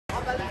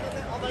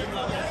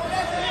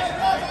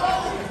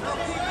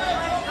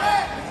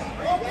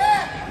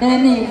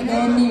Danny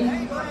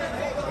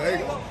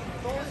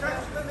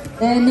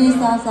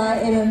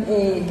Southside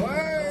MMA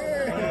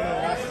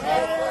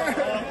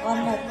on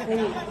mat 3.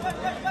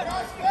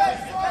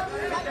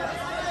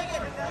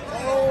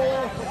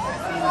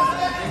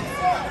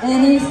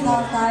 Danny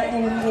Southside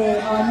MMA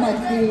on mat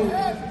 3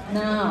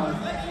 now.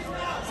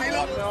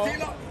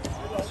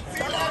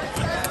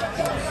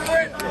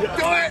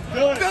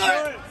 Do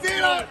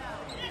it!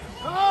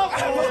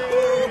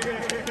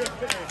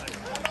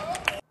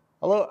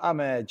 Hello,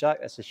 I'm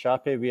Jack. This is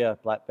Sharpie. We are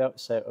black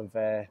belts out of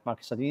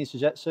Marcus Sardini's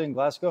Jiu-Jitsu in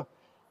Glasgow.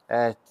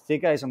 Today,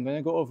 guys, I'm going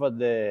to go over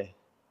the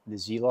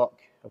Z-Lock.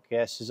 Okay,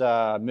 this is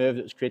a move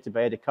that was created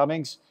by Eddie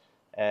Cummings,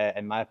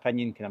 in my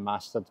opinion, kind of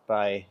mastered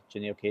by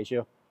Janelle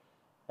Cagio.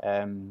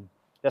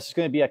 This is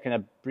going to be a kind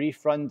of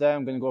brief rundown.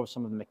 I'm going to go over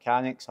some of the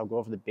mechanics. I'll go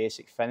over the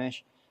basic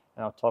finish,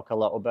 and I'll talk a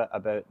little bit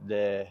about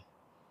the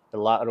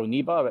lateral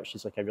knee bar, which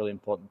is like a really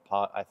important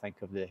part, I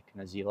think, of the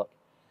kind of Z-Lock.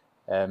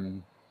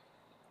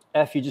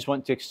 If you just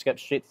want to skip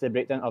straight to the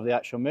breakdown of the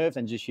actual move,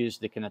 then just use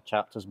the kind of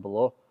chapters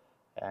below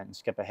and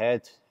skip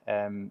ahead.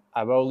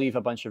 I will leave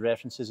a bunch of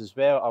references as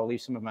well. I'll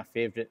leave some of my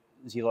favourite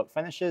Z-Lock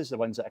finishes, the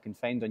ones that I can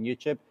find on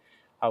YouTube.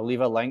 I'll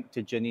leave a link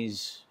to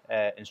Ginny's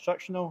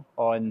instructional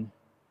on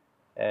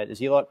the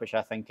Z-Lock, which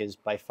I think is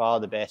by far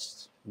the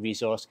best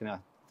resource, kind of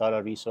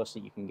thorough resource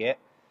that you can get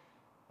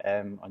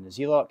on the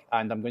Z-Lock.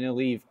 And I'm going to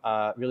leave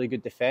a really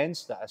good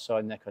defence that I saw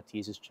on Nick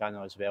Ortiz's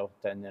channel as well,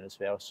 down there as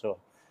well. So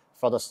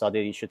further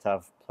study, you should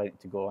have plenty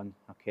to go on.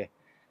 Okay.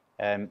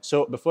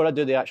 So before I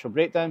do the actual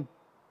breakdown,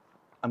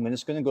 I'm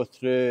just going to go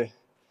through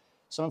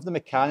some of the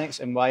mechanics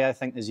and why I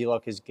think the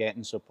Z-Lock is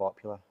getting so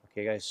popular.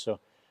 Okay, guys.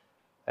 So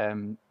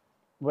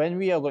when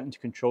we are looking to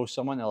control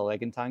someone in a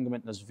leg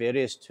entanglement, there's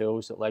various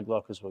tools that leg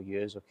lockers will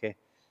use. Okay.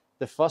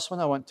 The first one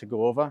I want to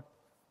go over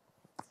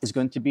is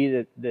going to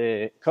be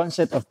the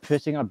concept of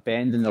putting a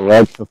bend in the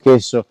leg. Okay,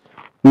 so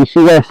we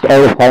see this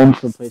all the time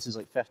from places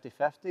like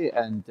 50-50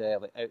 and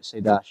like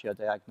outside ashi or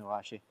diagonal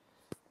ashi.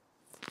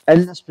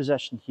 In this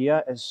position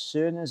here, as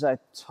soon as I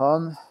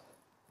turn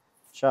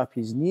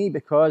Sharpie's knee,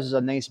 because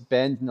there's a nice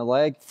bend in the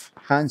leg,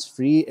 hands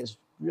free, it's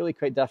really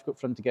quite difficult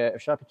for him to get out.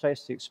 If Sharpie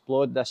tries to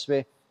explode this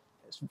way,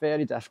 it's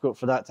very difficult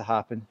for that to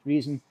happen.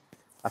 Reason,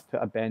 I've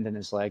put a bend in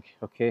his leg.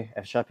 Okay,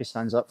 if Sharpie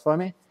stands up for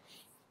me,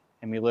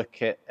 and we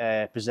look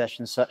at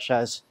positions such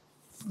as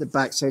the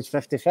backside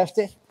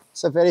 50-50,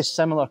 it's a very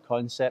similar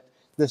concept.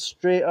 The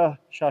straighter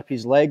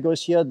Sharpie's leg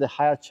goes here, the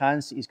higher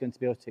chance that he's going to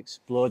be able to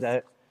explode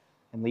out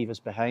and leave us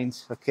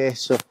behind. Okay,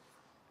 so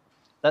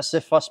that's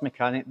the first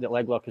mechanic that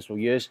leg lockers will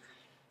use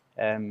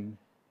in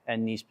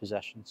these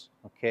positions.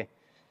 Okay,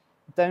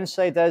 the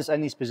downside is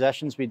in these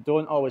positions we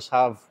don't always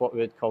have what we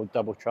would call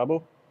double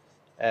trouble.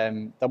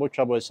 Double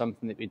trouble is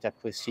something that we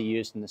typically see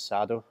used in the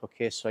saddle.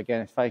 Okay, so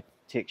again, if I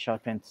take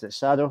Sharpie into the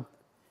saddle,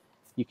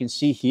 you can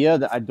see here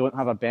that I don't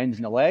have a bend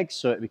in the leg,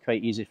 so it'd be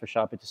quite easy for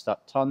Sharpie to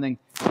start turning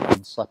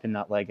and slipping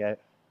that leg out.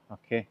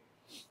 Okay,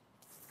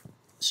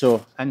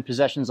 so in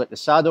positions like the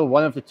saddle,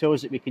 one of the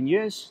tools that we can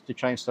use to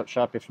try and stop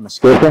Sharpie from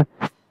escaping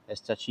is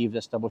to achieve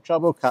this double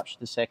trouble, capture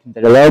the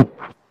secondary leg,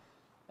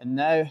 and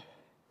now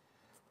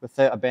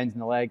without a bend in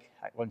the leg,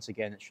 once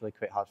again, it's really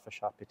quite hard for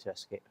Sharpie to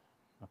escape.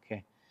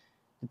 Okay.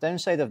 The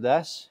downside of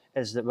this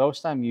is that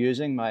whilst I'm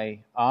using my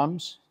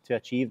arms to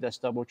achieve this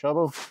double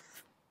trouble,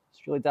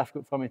 it's really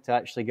difficult for me to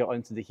actually get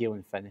onto the heel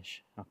and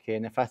finish. Okay,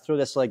 and if I throw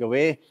this leg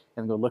away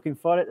and go looking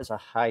for it, there's a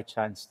high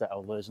chance that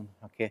I'll lose him.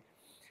 Okay.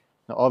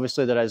 Now,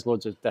 obviously, there is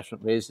loads of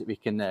different ways that we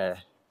can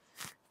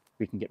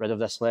get rid of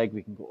this leg.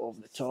 We can go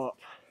over the top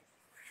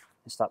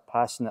and start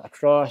passing it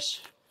across.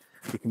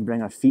 We can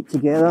bring our feet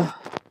together,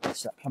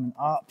 start coming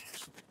up,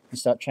 and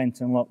start trying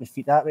to unlock the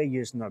feet that way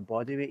using our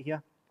body weight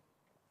here.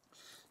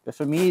 But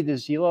for me, the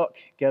Z-Lock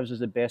gives us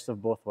the best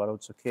of both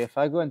worlds. Okay, if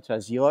I go into a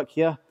Z-Lock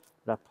here,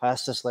 where I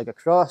pass this leg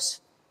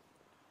across,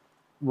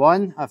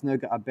 one, I've now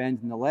got a bend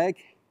in the leg,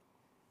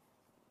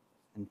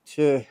 and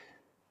two,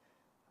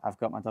 I've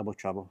got my double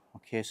trouble.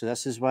 Okay, so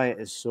this is why it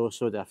is so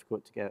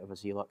difficult to get out of a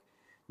Z-Lock.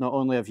 Not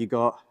only have you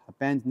got a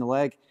bend in the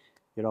leg,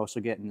 you're also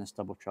getting this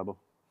double trouble.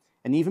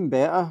 And even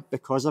better,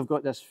 because I've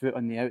got this foot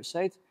on the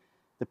outside,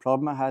 the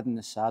problem I had in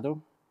the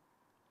saddle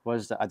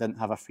was that I didn't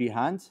have a free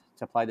hand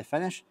to apply the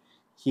finish.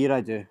 Here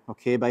I do.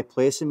 Okay, by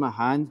placing my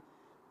hand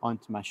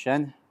onto my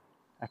shin,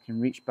 I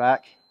can reach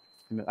back,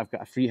 and I've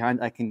got a free hand.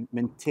 I can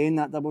maintain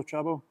that double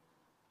trouble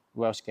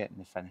whilst getting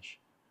the finish.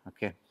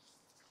 Okay.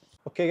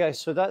 Okay, guys,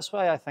 so that's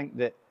why I think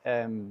that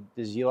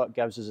the Z-Lock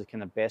gives us the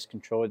kind of best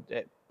control.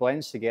 It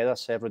blends together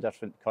several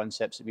different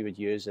concepts that we would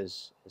use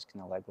as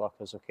kind of leg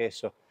lockers. Okay,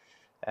 so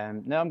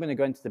now I'm going to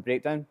go into the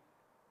breakdown.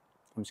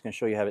 I'm just going to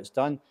show you how it's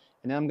done,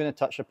 and then I'm going to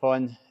touch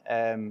upon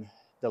the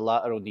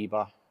lateral knee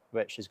bar,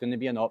 which is going to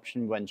be an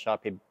option when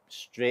Sharpie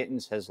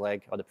straightens his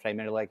leg, or the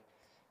primary leg,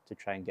 to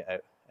try and get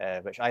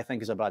out, which I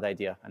think is a bad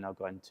idea, and I'll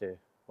go into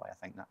why I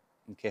think that.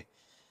 Okay,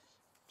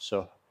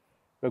 so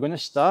we're going to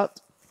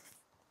start.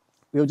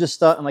 We'll just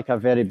start on like a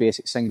very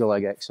basic single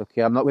leg X.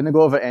 Okay, I'm not going to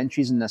go over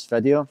entries in this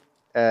video.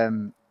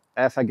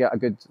 If I get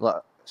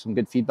some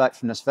good feedback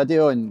from this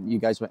video and you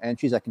guys want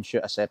entries, I can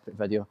shoot a separate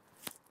video.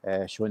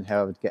 showing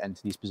how I would get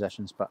into these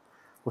positions. But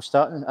we'll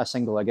start in a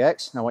single leg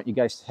X, and I want you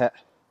guys to hit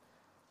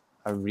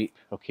a reap,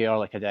 okay, or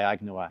like a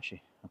diagonal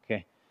actually,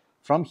 okay.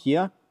 From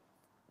here,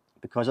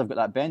 because I've got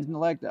that bend in the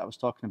leg that I was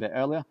talking about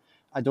earlier,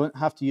 I don't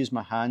have to use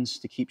my hands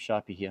to keep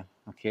Sharpie here,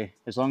 okay.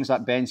 As long as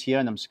that bend's here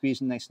and I'm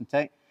squeezing nice and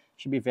tight, it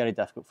should be very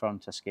difficult for him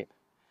to escape.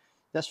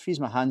 This frees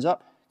my hands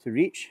up to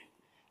reach.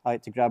 I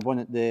like to grab one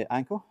at the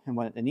ankle and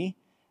one at the knee,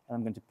 and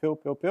I'm going to pull,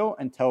 pull, pull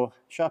until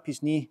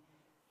Sharpie's knee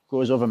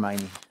goes over my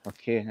knee,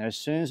 okay. Now as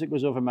soon as it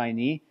goes over my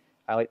knee,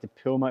 I like to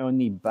pull my own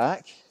knee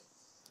back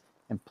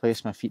and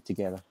place my feet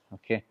together,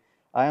 okay.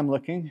 I am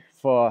looking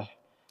for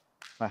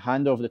my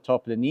hand over the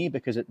top of the knee,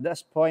 because at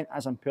this point,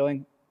 as I'm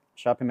pulling,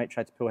 Sharpie might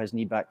try to pull his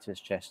knee back to his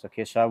chest,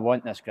 okay, so I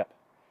want this grip.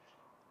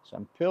 So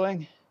I'm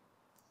pulling,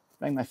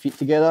 bring my feet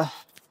together,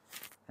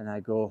 and I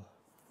go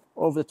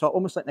over the top,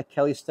 almost like an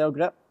Achilles style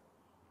grip.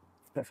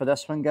 But for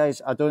this one,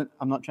 guys,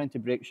 I'm not trying to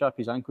break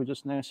Sharpie's ankle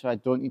just now, so I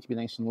don't need to be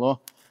nice and low.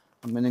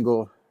 I'm going to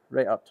go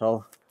right up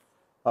tall,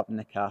 up in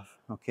the calf,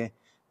 okay.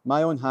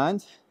 My own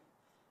hand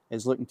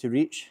is looking to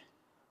reach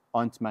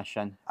onto my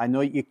shin. I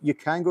know you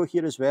can go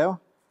here as well,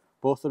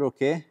 both are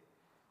okay,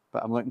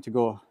 but I'm looking to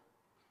go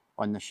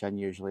on the shin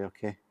usually,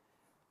 okay.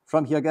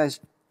 From here, guys,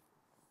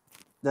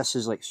 this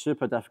is like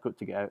super difficult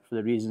to get out for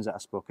the reasons that I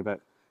spoke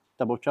about.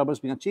 Double trouble's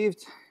been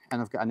achieved, and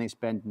I've got a nice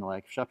bend in the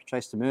leg. If Sharpie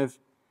tries to move,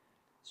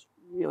 it's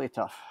really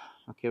tough.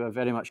 Okay, we're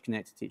very much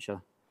connected to each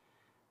other.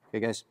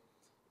 Okay, guys,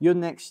 your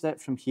next step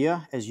from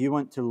here is you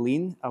want to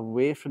lean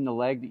away from the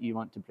leg that you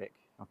want to break.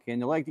 Okay,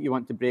 and the leg that you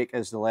want to break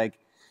is the leg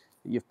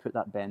that you've put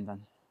that bend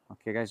in.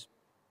 Okay, guys.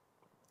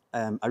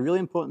 A really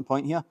important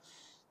point here,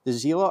 the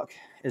Z-lock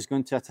is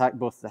going to attack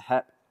both the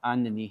hip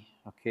and the knee.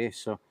 Okay,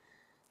 so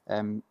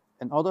in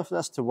order for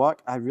this to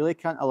work, I really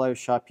can't allow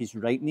Sharpie's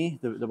right knee,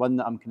 the one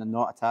that I'm kind of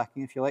not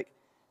attacking, if you like,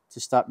 to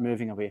start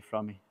moving away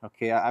from me.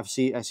 Okay, I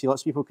see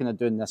lots of people kind of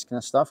doing this kind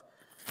of stuff,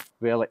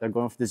 where like they're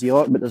going for the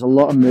Z-lock, but there's a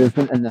lot of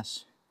movement in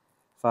this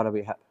far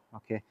away hip.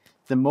 Okay,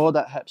 the more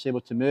that hip's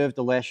able to move,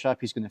 the less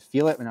Sharpie's going to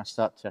feel it when I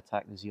start to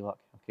attack the Z-lock.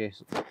 Okay,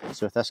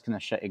 so with this kind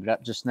of shitty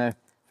grip just now, if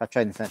I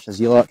try and finish a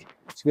Z-lock,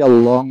 it's going to be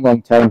a long,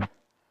 long time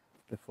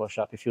before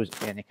Sharpie feels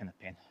any kind of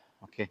pain.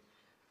 Okay,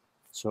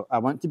 so I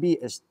want to be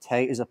as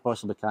tight as I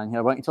possibly can here.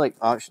 I want you to like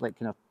arch, like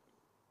kind of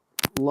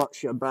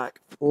lurch your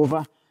back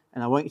over,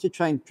 and I want you to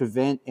try and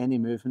prevent any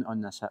movement on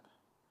this hip.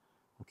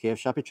 Okay,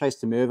 if Sharpie tries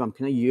to move, I'm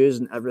kind of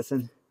using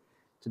everything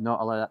to not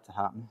allow that to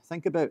happen.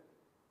 Think about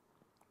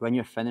when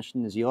you're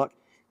finishing the Z-lock,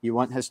 you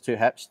want his two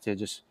hips to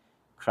just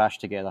crash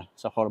together.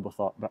 It's a horrible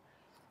thought, but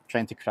I'm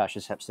trying to crash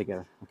his hips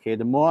together. Okay,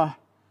 the more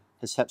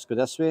his hips go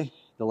this way,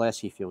 the less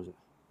he feels it.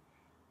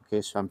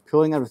 Okay, so I'm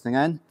pulling everything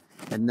in,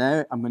 and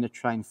now I'm going to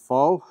try and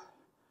fall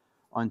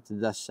onto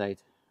this side.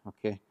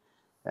 Okay,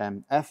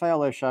 if I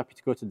allow Sharpie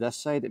to go to this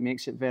side, it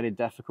makes it very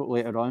difficult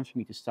later on for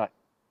me to start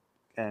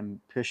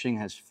pushing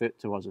his foot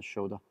towards his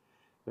shoulder,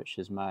 which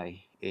is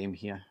my aim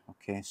here.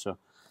 Okay, so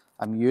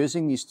I'm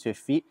using these 2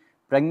 feet.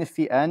 Bring the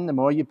feet in. The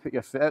more you put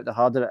your foot out, the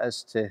harder it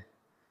is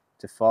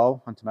to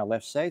fall onto my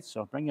left side.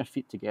 So bring your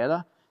feet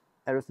together.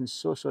 Everything's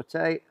so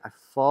tight. I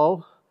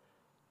fall,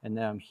 and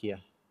now I'm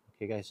here.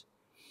 Okay, guys.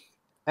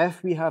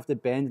 If we have the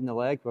bend in the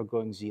leg, we're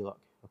going Z-lock.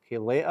 Okay,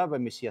 later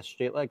when we see a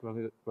straight leg,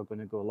 we're going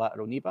to go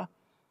lateral knee bar.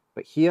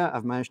 But here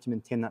I've managed to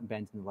maintain that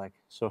bend in the leg.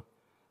 So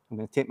I'm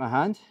going to take my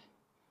hand.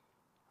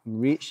 I'm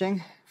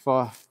reaching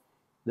for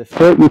the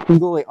foot. You can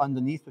go like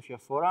underneath with your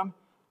forearm,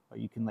 or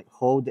you can like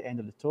hold the end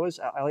of the toes.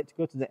 I like to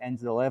go to the end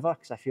of the lever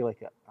because I feel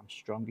like I'm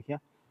stronger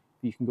here.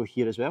 You can go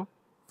here as well.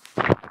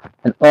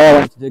 And all I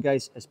want to do,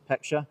 guys, is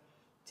picture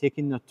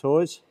taking their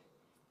toes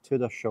to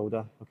their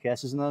shoulder. Okay,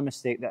 this is another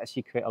mistake that I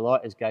see quite a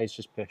lot, is guys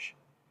just push.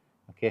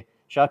 Okay,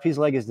 Sharpie's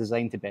leg is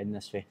designed to bend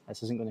this way.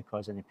 This isn't going to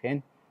cause any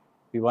pain.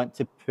 We want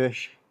to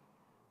push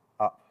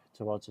up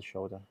towards the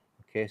shoulder.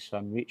 Okay, so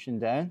I'm reaching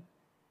down,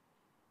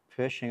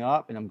 pushing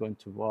up, and I'm going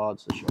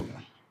towards the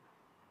shoulder.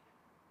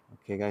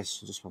 Okay, guys,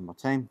 so just one more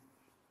time.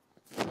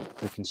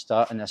 We can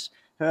start in this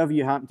however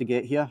you happen to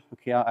get here.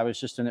 Okay, I was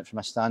just doing it from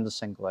a standard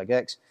single leg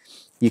X.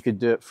 You could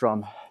do it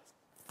from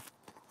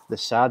the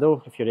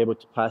saddle if you're able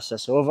to pass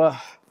this over.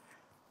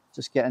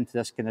 Just get into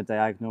this kind of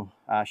diagonal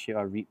ashy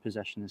or reap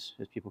position, as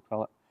people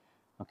call it.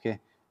 Okay,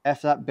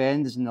 if that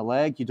bend is in the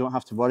leg, you don't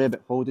have to worry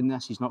about holding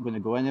this. He's not going to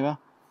go anywhere.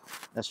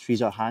 This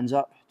frees our hands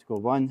up to go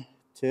 1,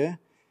 2.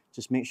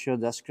 Just make sure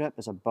this grip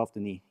is above the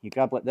knee. You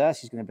grab like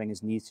this, he's going to bring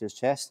his knee to his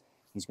chest.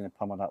 He's going to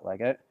pummel that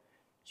leg out.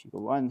 So you go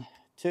 1,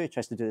 2,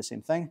 tries to do the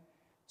same thing.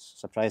 It's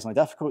surprisingly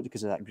difficult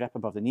because of that grip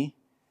above the knee.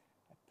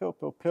 Pull,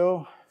 pull,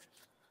 pull.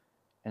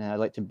 And then I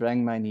like to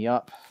bring my knee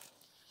up,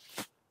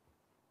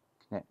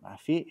 connect my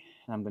feet,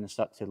 and I'm going to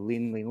start to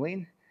lean, lean,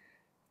 lean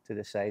to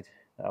the side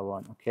that I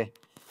want. Okay.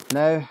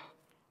 Now,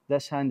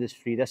 this hand is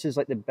free. This is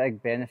like the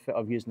big benefit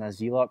of using a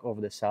Z-lock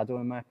over the saddle,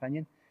 in my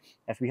opinion.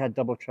 If we had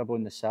double trouble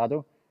in the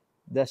saddle,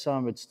 this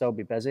arm would still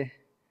be busy,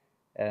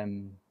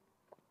 kind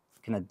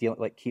of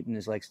like keeping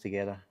his legs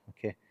together.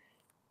 Okay.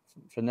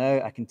 For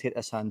now, I can take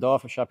this hand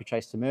off. If Sharpie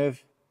tries to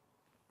move,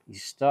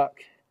 he's stuck.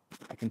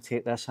 I can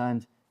take this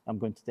hand. I'm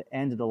going to the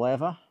end of the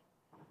lever,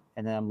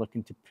 and then I'm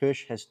looking to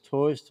push his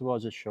toes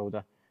towards his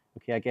shoulder.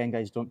 Okay, again,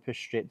 guys, don't push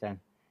straight down.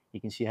 You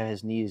can see how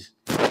his knee's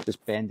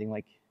just bending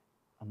like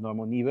a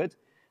normal knee would.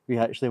 We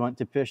actually want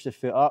to push the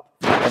foot up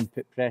and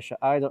put pressure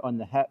either on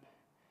the hip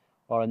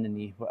or on the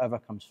knee, whatever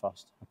comes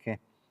first, okay?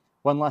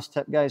 One last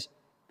tip, guys,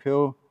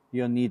 pull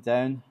your knee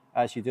down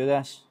as you do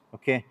this,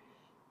 okay?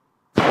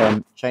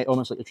 Try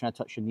almost like you're trying to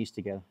touch your knees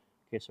together.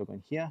 Okay, so we're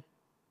going here,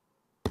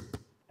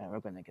 and we're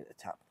going to get the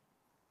tap.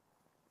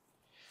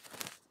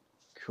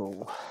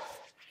 Cool.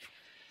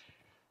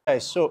 Okay,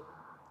 so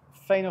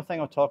final thing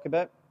I'll talk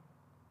about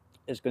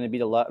is going to be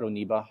the lateral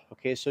knee bar.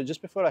 Okay, so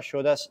just before I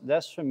show this,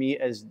 this for me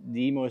is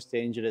the most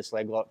dangerous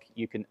leg lock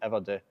you can ever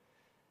do.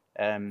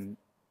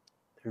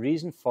 The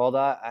reason for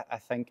that, I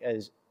think,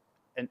 is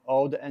in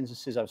all the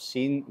instances I've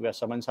seen where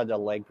someone's had their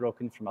leg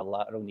broken from a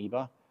lateral knee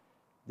bar,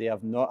 they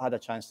have not had a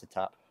chance to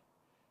tap.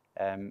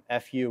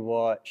 If you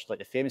watch, like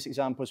the famous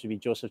examples would be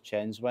Joseph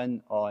Chen's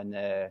win on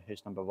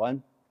Who's Number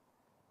One.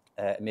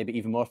 Maybe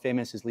even more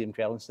famous is Liam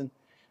Krellinston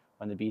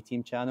on the B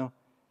Team channel.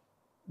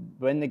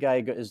 When the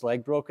guy got his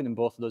leg broken in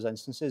both of those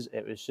instances,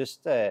 it was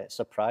just a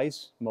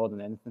surprise more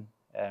than anything,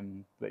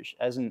 which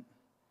isn't,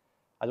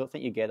 I don't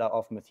think you get that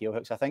often with heel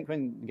hooks. I think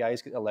when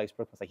guys get their legs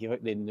broken with a heel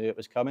hook, they knew it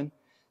was coming.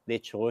 They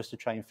chose to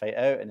try and fight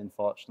out, and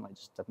unfortunately, it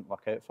just didn't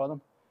work out for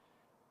them.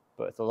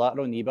 But with the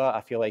lateral knee bar,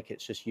 I feel like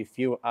it's just you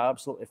feel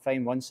absolutely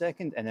fine 1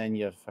 second, and then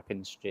you're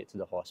fucking straight to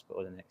the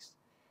hospital the next.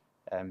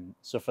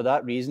 So for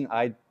that reason,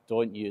 I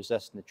don't use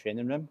this in the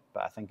training room,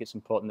 but I think it's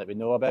important that we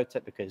know about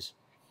it because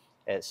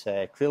it's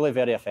clearly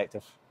very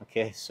effective.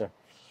 Okay, so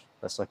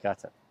let's look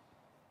at it.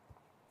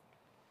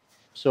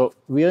 So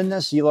we're in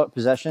this Z-lock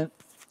position,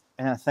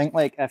 and I think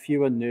like if you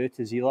were new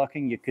to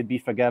Z-locking, you could be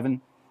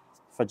forgiven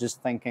for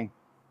just thinking,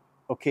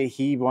 okay,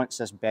 he wants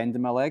this bend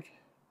in my leg,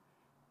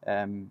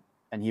 and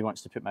he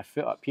wants to put my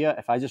foot up here.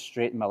 If I just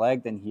straighten my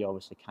leg, then he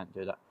obviously can't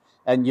do that.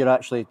 And you're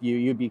actually,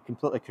 you'd be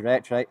completely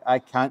correct, right? I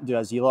can't do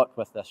a Z-lock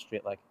with this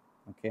straight leg,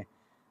 okay?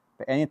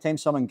 But anytime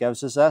someone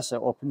gives us this, it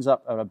opens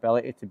up our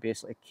ability to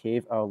basically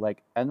cave our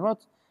leg inward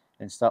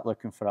and start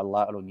looking for a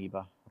lateral knee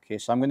bar. Okay,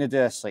 so I'm going to do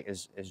this like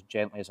as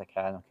gently as I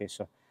can. Okay,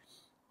 so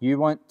you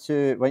want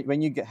to,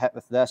 when you get hit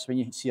with this, when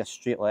you see a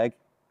straight leg,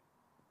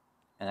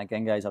 and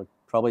again, guys, I'll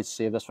probably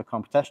save this for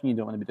competition. You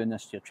don't want to be doing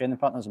this to your training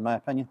partners, in my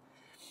opinion.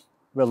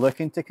 We're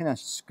looking to kind of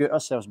scoot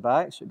ourselves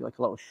back, so it'd be like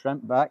a little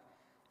shrimp back,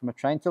 and we're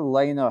trying to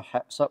line our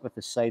hips up with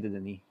the side of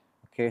the knee.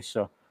 Okay,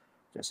 so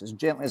just as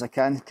gently as I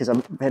can, because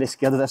I'm very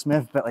scared of this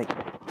move, but like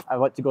I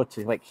want to go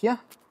to like here,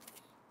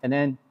 and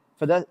then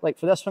for that, like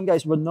for this one,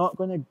 guys, we're not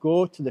going to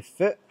go to the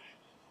foot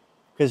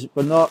because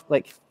we're not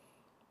like,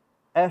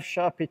 if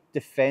Sharpie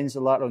defends the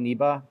lateral knee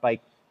bar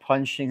by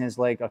punching his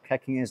leg or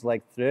kicking his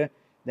leg through,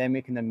 then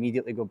we can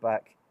immediately go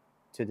back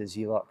to the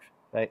Z-lock,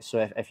 right?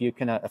 So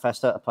if I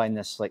start applying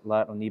this like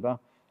lateral knee bar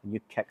and you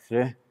kick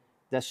through,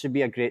 this should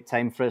be a great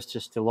time for us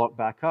just to lock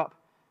back up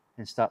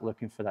and start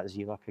looking for that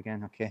Z-lock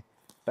again, okay?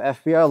 But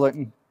if we are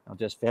looking, I'll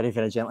just very,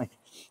 very gently,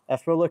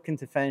 if we're looking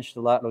to finish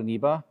the lateral knee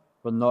bar,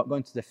 we're not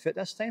going to the foot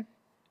this time.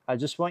 I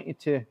just want you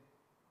to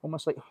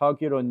almost like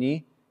hug your own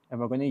knee, and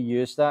we're going to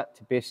use that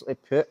to basically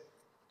put,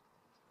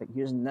 like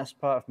using this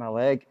part of my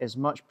leg, as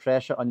much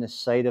pressure on the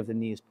side of the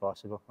knee as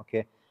possible,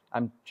 okay?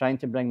 I'm trying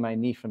to bring my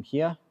knee from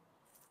here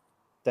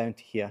down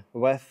to here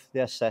with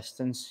the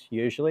assistance,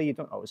 usually, you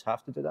don't always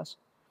have to do this,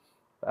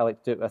 but I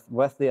like to do it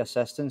with the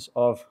assistance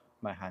of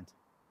my hand,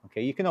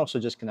 okay? You can also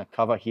just kind of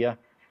cover here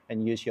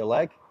and use your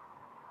leg.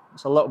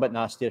 It's a little bit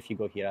nastier if you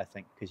go here, I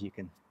think, because you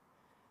can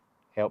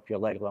help your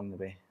leg along the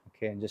way,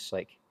 okay? And just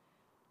like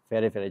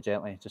very, very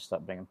gently, just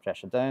start bringing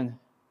pressure down,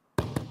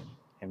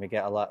 and we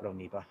get a lateral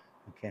knee bar,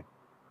 okay?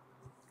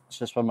 So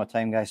just one more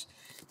time, guys.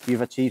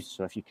 We've achieved,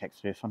 so if you kick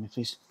through for me,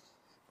 please.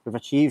 We've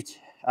achieved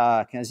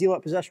kind of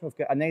Z-lock position. We've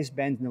got a nice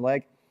bend in the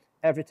leg.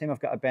 Every time I've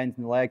got a bend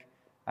in the leg,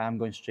 I'm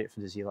going straight for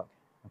the Z-lock,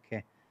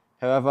 okay?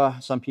 However,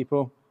 some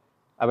people,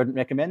 I wouldn't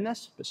recommend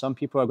this, but some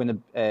people are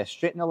going to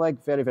straighten the leg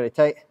very, very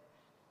tight,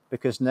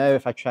 because now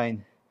if I try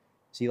and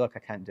Z-lock, I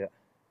can't do it,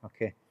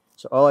 okay?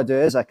 So all I do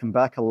is I come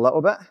back a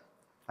little bit.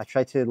 I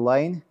try to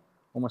line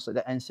almost like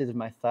the inside of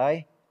my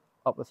thigh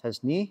up with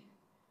his knee,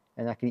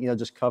 and I can either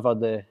just cover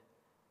the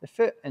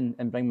foot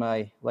and bring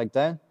my leg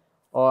down,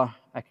 or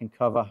I can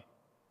cover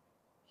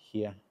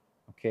here,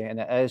 okay? And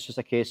it is just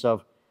a case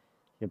of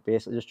you're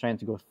basically just trying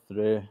to go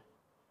through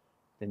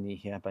the knee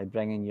here by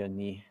bringing your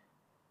knee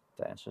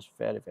down. So just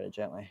very, very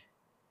gently.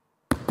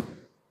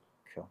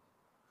 Cool.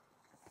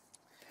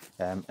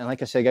 And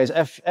like I said, guys,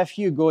 if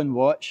you go and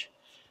watch,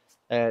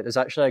 there's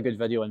actually a good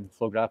video on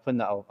Flow Grappling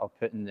that I'll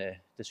put in the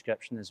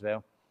description as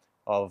well,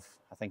 of,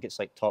 I think it's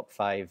like top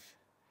 5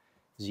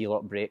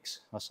 Z-lock breaks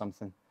or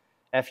something.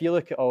 If you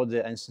look at all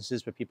the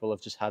instances where people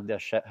have just had their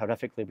shit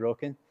horrifically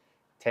broken,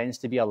 it tends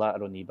to be a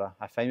lateral knee bar.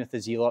 I find with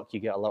the Z-lock, you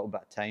get a little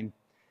bit of time.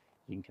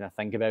 You can kind of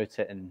think about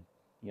it, and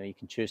you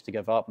can choose to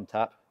give up and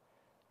tap.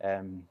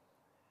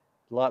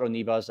 Lateral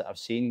knee bars that I've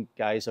seen,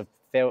 guys have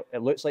felt,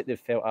 it looks like they've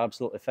felt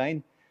absolutely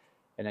fine,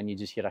 and then you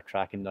just hear a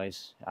cracking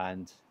noise,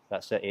 and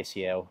that's it,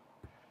 ACL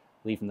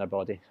leaving their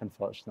body,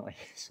 unfortunately.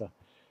 So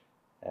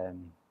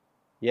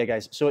Yeah,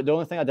 guys. So the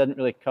only thing I didn't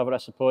really cover, I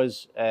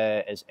suppose,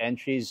 is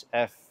entries.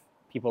 If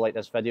people like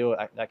this video,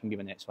 that can be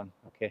the next one.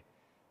 Okay.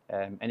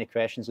 Any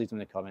questions, leave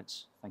them in the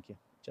comments. Thank you.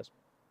 Cheers.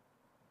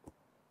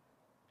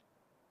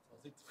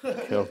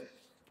 Cool.